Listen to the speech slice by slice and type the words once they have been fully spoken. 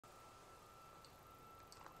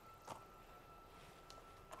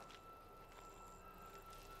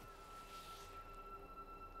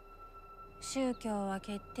宗教は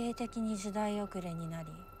決定的に時代遅れになり、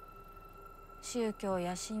宗教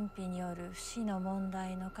や神秘による死の問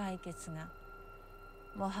題の解決が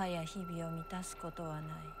もはや日々を満たすことはない。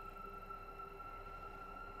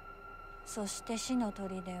そして死の砦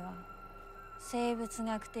は生物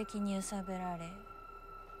学的に揺さぶられ、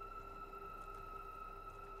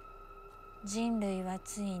人類は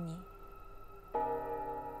ついに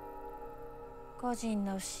個人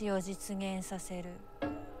の死を実現させる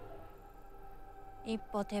一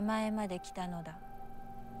歩手前まで来たのだ。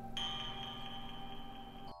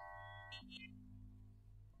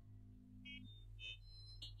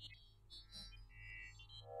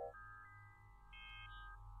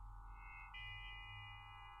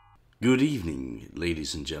Good evening,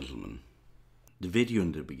 ladies and gentlemen. The video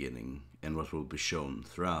in the beginning and what will be shown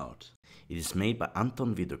throughout, it is made by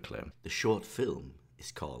Anton Wiederkle. The short film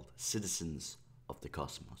is called Citizens of the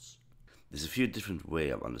Cosmos. There's a few different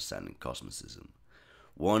ways of understanding Cosmism.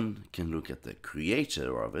 One can look at the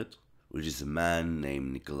creator of it, which is a man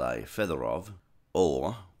named Nikolai Fedorov,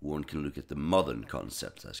 or one can look at the modern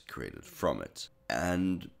concept as created from it.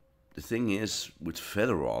 And the thing is, with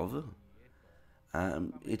Fedorov,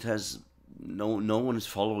 it has no one is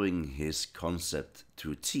following his concept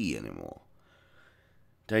to a T anymore.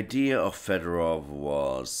 The idea of Fedorov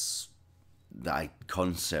was the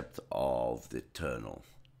concept of the eternal,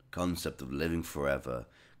 concept of living forever,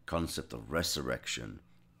 concept of resurrection,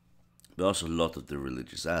 but also a lot of the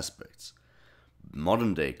religious aspects.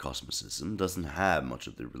 Modern day Cosmism doesn't have much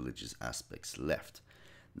of the religious aspects left.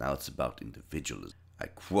 Now it's about individualism. I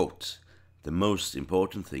quote, "The most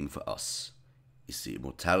important thing for us is the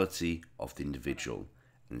immortality of the individual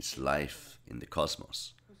and its life in the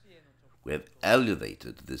cosmos. We have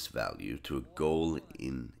elevated this value to a goal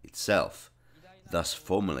in itself, thus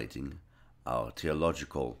formulating our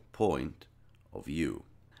theological point of view.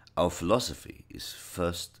 Our philosophy is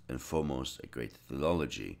first and foremost a great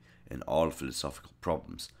theology, and all philosophical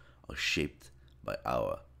problems are shaped by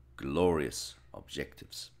our glorious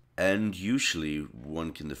objectives." And usually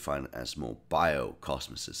one can define it as more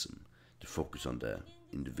bio-cosmicism, to focus on the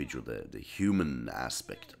individual, the human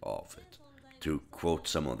aspect of it. To quote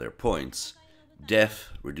some of their points, death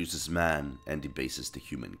reduces man and debases the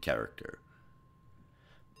human character.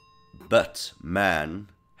 But man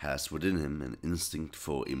has within him an instinct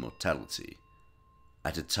for immortality,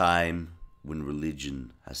 at a time when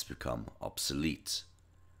religion has become obsolete.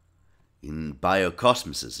 In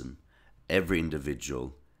biocosmicism, every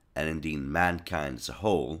individual, and indeed mankind as a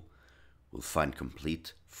whole, will find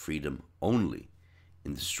complete freedom only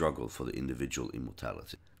in the struggle for the individual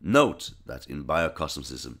immortality. Note that in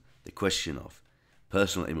biocosmicism, the question of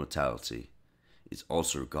personal immortality is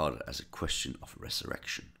also regarded as a question of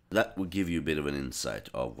resurrection. That will give you a bit of an insight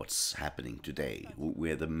of what's happening today,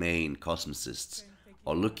 where the main cosmicists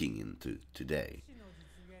are looking into today.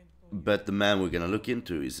 But the man we're going to look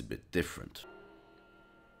into is a bit different.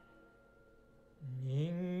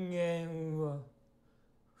 人間は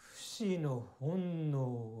不死の本能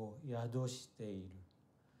を宿している。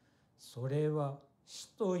それは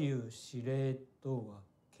死という指令とは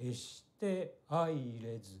決して相入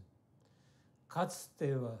れず、かつ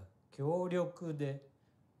ては強力で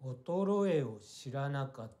衰えを知らな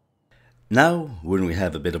かった。Now, when we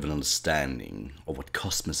have a bit of an understanding of what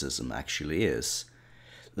Cosmism actually is,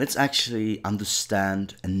 let's actually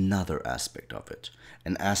understand another aspect of it,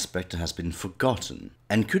 an aspect that has been forgotten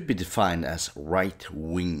and could be defined as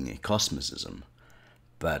right-wing Cosmism.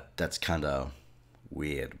 But that's kind of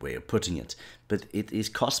weird way of putting it. But it is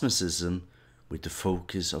Cosmism with the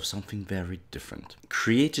focus of something very different.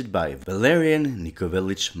 Created by Valerian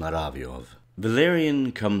Nikolaevich Muraviev.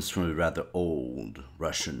 Valerian comes from a rather old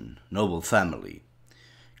Russian noble family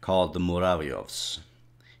called the Muravievs,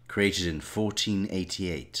 created in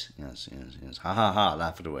 1488. Yes, ha ha ha,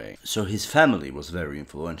 laugh it away. So his family was very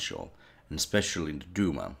influential, and especially in the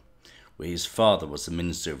Duma, where his father was the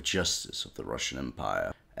Minister of Justice of the Russian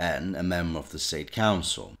Empire and a member of the State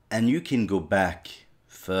Council. And you can go back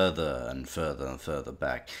further and further and further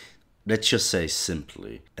back. Let's just say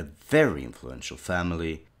simply, a very influential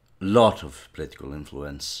family, lot of political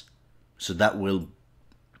influence. So that will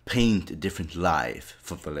paint a different life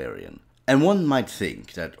for Valerian. And one might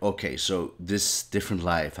think that, okay, so this different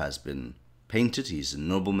life has been painted, he's a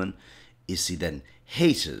nobleman, is he then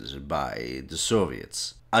hated by the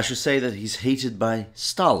Soviets? I should say that he's hated by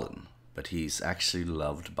Stalin, but he's actually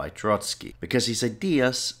loved by Trotsky, because his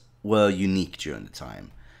ideas were unique during the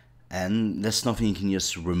time. And that's nothing you can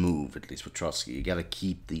just remove, at least with Trotsky. You gotta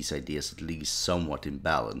keep these ideas at least somewhat in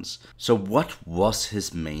balance. So what was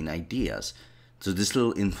his main ideas? So this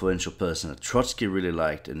little influential person that Trotsky really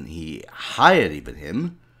liked, and he hired even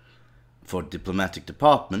him for diplomatic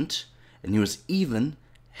department, and he was even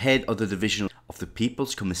head of the division of the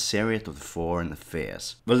People's Commissariat of the Foreign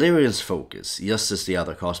Affairs. Valerian's focus, just as the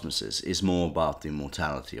other cosmoses, is more about the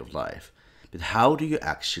immortality of life. But how do you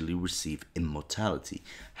actually receive immortality?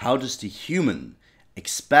 How does the human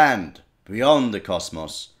expand beyond the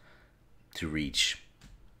cosmos to reach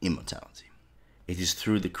immortality? It is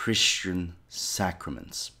through the Christian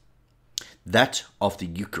sacraments, that of the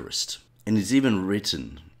Eucharist, and it's even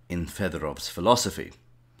written in Fedorov's philosophy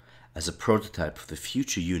as a prototype of the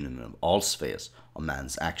future union of all spheres of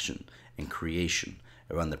man's action and creation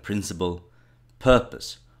around the principal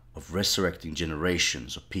purpose of resurrecting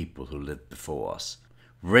generations of people who lived before us,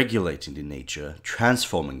 regulating the nature,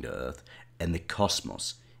 transforming the earth and the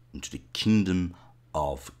cosmos into the kingdom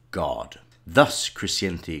of God. Thus,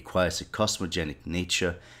 Christianity acquires a cosmogenic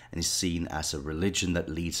nature and is seen as a religion that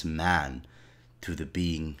leads man to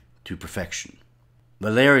perfection.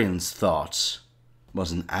 Valerian's thoughts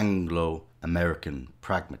was an Anglo-American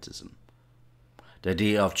pragmatism. The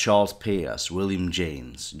idea of Charles Peirce, William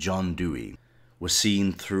James, John Dewey was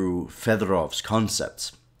seen through Fedorov's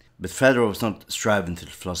concepts. But Fedorov was not striving to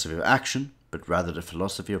the philosophy of action, but rather the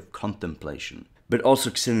philosophy of contemplation, but also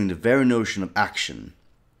extending the very notion of action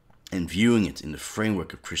and viewing it in the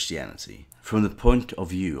framework of Christianity, from the point of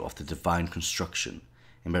view of the divine construction,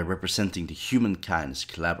 and by representing the humankind as a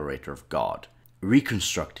collaborator of God,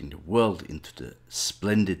 reconstructing the world into the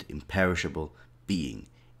splendid, imperishable being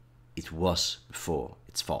it was before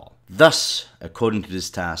its fall. Thus, according to this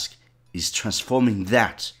task, is transforming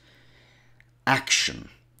that action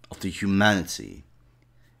of the humanity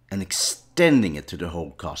and extending it to the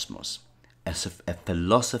whole cosmos as a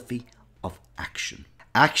philosophy of action.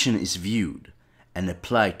 Action is viewed and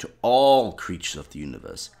applied to all creatures of the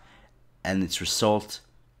universe, and its result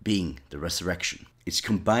being the resurrection. It's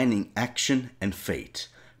combining action and fate.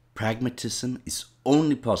 Pragmatism is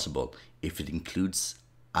only possible if it includes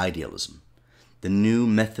idealism. The new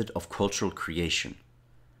method of cultural creation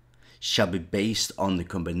shall be based on the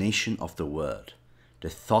combination of the word, the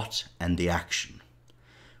thought and the action,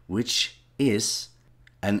 which is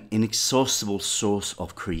an inexhaustible source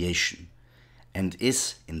of creation, and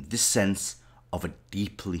is, in this sense, of a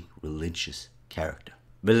deeply religious character.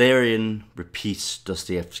 Valerian repeats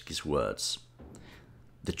Dostoevsky's words.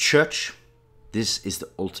 The church, this is the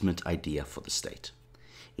ultimate idea for the state.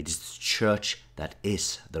 It is the church that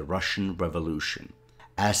is the Russian Revolution,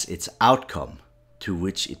 as its outcome to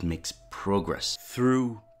which it makes progress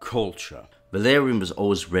through culture. Valerian was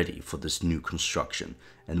always ready for this new construction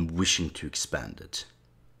and wishing to expand it,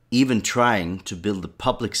 even trying to build a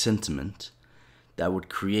public sentiment that would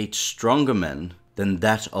create stronger men than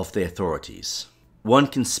that of the authorities. One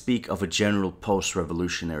can speak of a general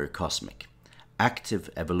post-revolutionary cosmic, active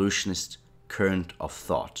evolutionist current of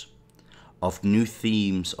thought, of new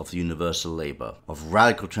themes of the universal labor, of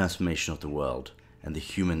radical transformation of the world and the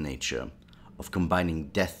human nature, of combining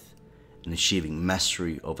death and achieving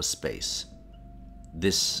mastery over space.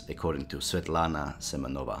 This, according to Svetlana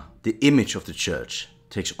Semenova. The image of the church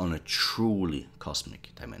takes on a truly cosmic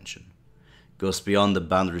dimension, goes beyond the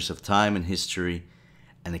boundaries of time and history,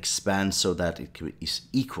 and expands so that it is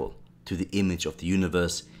equal to the image of the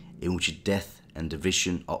universe in which death and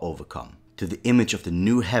division are overcome, to the image of the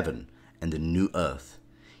new heaven and the new earth,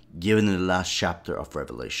 given in the last chapter of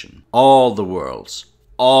Revelation. All the worlds,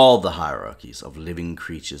 all the hierarchies of living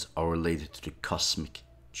creatures are related to the cosmic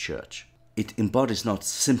church. It embodies not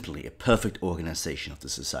simply a perfect organization of the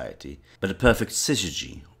society, but a perfect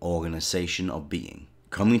syzygy, organization of being,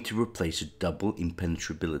 coming to replace the double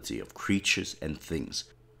impenetrability of creatures and things.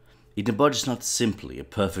 It embodies not simply a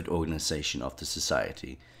perfect organization of the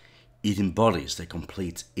society, it embodies the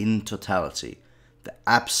complete in totality, the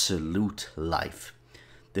absolute life.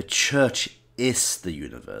 The church is the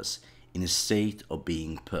universe in a state of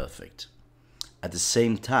being perfect. At the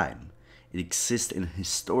same time, it exists in a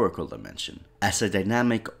historical dimension as a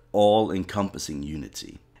dynamic, all-encompassing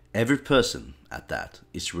unity. Every person, at that,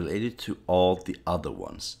 is related to all the other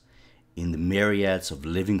ones in the myriads of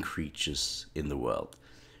living creatures in the world,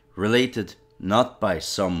 related not by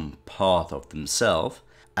some part of themselves,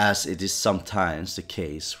 as it is sometimes the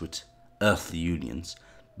case with earthly unions,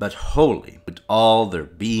 but wholly with all their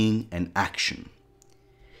being and action.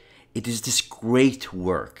 It is this great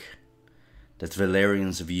work that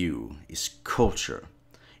Valerian's view is culture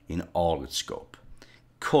in all its scope.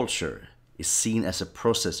 Culture is seen as a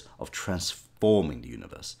process of transforming the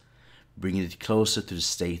universe, bringing it closer to the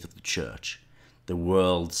state of the church, the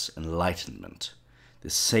world's enlightenment, the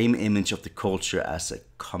same image of the culture as a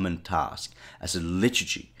common task, as a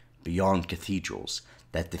liturgy beyond cathedrals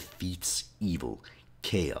that defeats evil,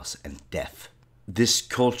 chaos, and death. This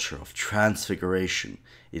culture of transfiguration,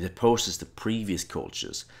 it opposes the previous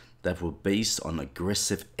cultures that were based on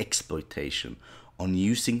aggressive exploitation, on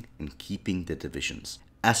using and keeping the divisions,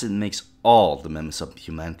 as it makes all the members of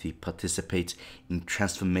humanity participate in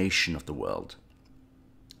transformation of the world,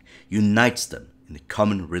 unites them in the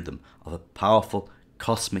common rhythm of a powerful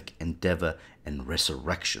cosmic endeavor and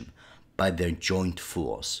resurrection by their joint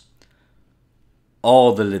force.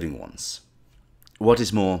 All the living ones. What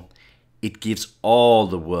is more, it gives all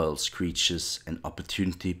the world's creatures an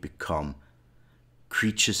opportunity to become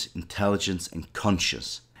creatures intelligent and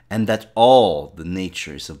conscious, and that all the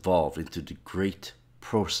nature is evolved into the great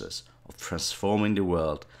process of transforming the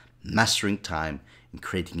world, mastering time, and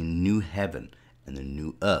creating a new heaven and a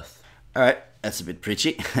new earth. Alright, that's a bit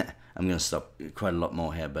preachy. I'm gonna stop quite a lot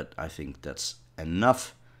more here, but I think that's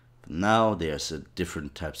enough. For now, there's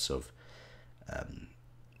different types of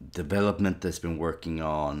development that's been working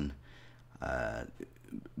on,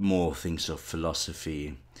 more things of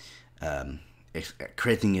philosophy,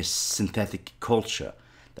 creating a synthetic culture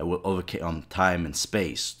that will overcome time and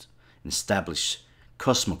space and establish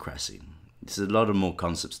cosmocracy. There's a lot of more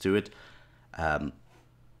concepts to it. I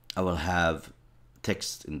will have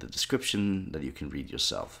text in the description that you can read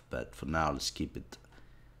yourself, but for now let's keep it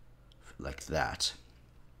like that.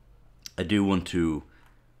 I do want to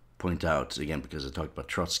point out again, because I talked about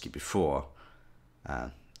Trotsky before,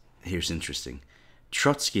 here's interesting.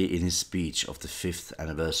 Trotsky, in his speech of the 5th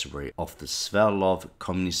anniversary of the Sverdlov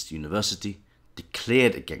Communist University,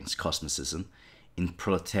 declared against Cosmism in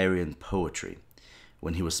proletarian poetry,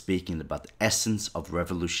 when he was speaking about the essence of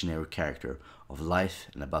revolutionary character of life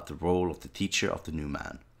and about the role of the teacher of the new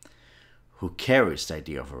man, who carries the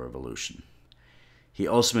idea of a revolution. He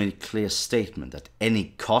also made a clear statement that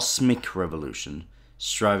any cosmic revolution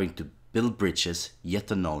striving to build bridges yet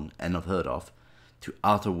unknown and unheard of to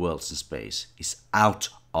outer worlds in space is out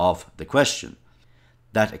of the question.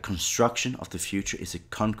 That a construction of the future is a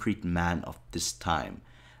concrete man of this time,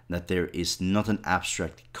 and that there is not an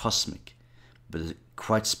abstract cosmic, but a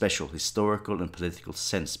quite special historical and political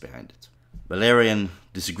sense behind it. Valerian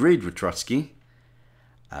disagreed with Trotsky,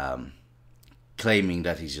 claiming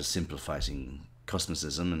that he's just simplifying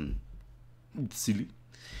Cosmism and silly.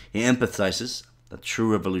 He empathizes that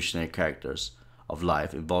true revolutionary characters of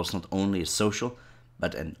life involves not only a social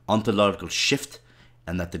but an ontological shift,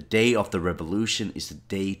 and that the day of the revolution is the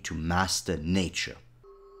day to master nature.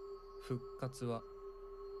 復活は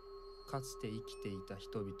かつて生きていた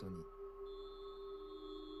人々に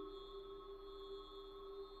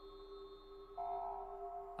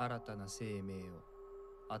新たな生命を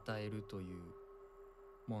与えるという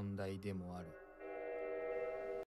問題でもある。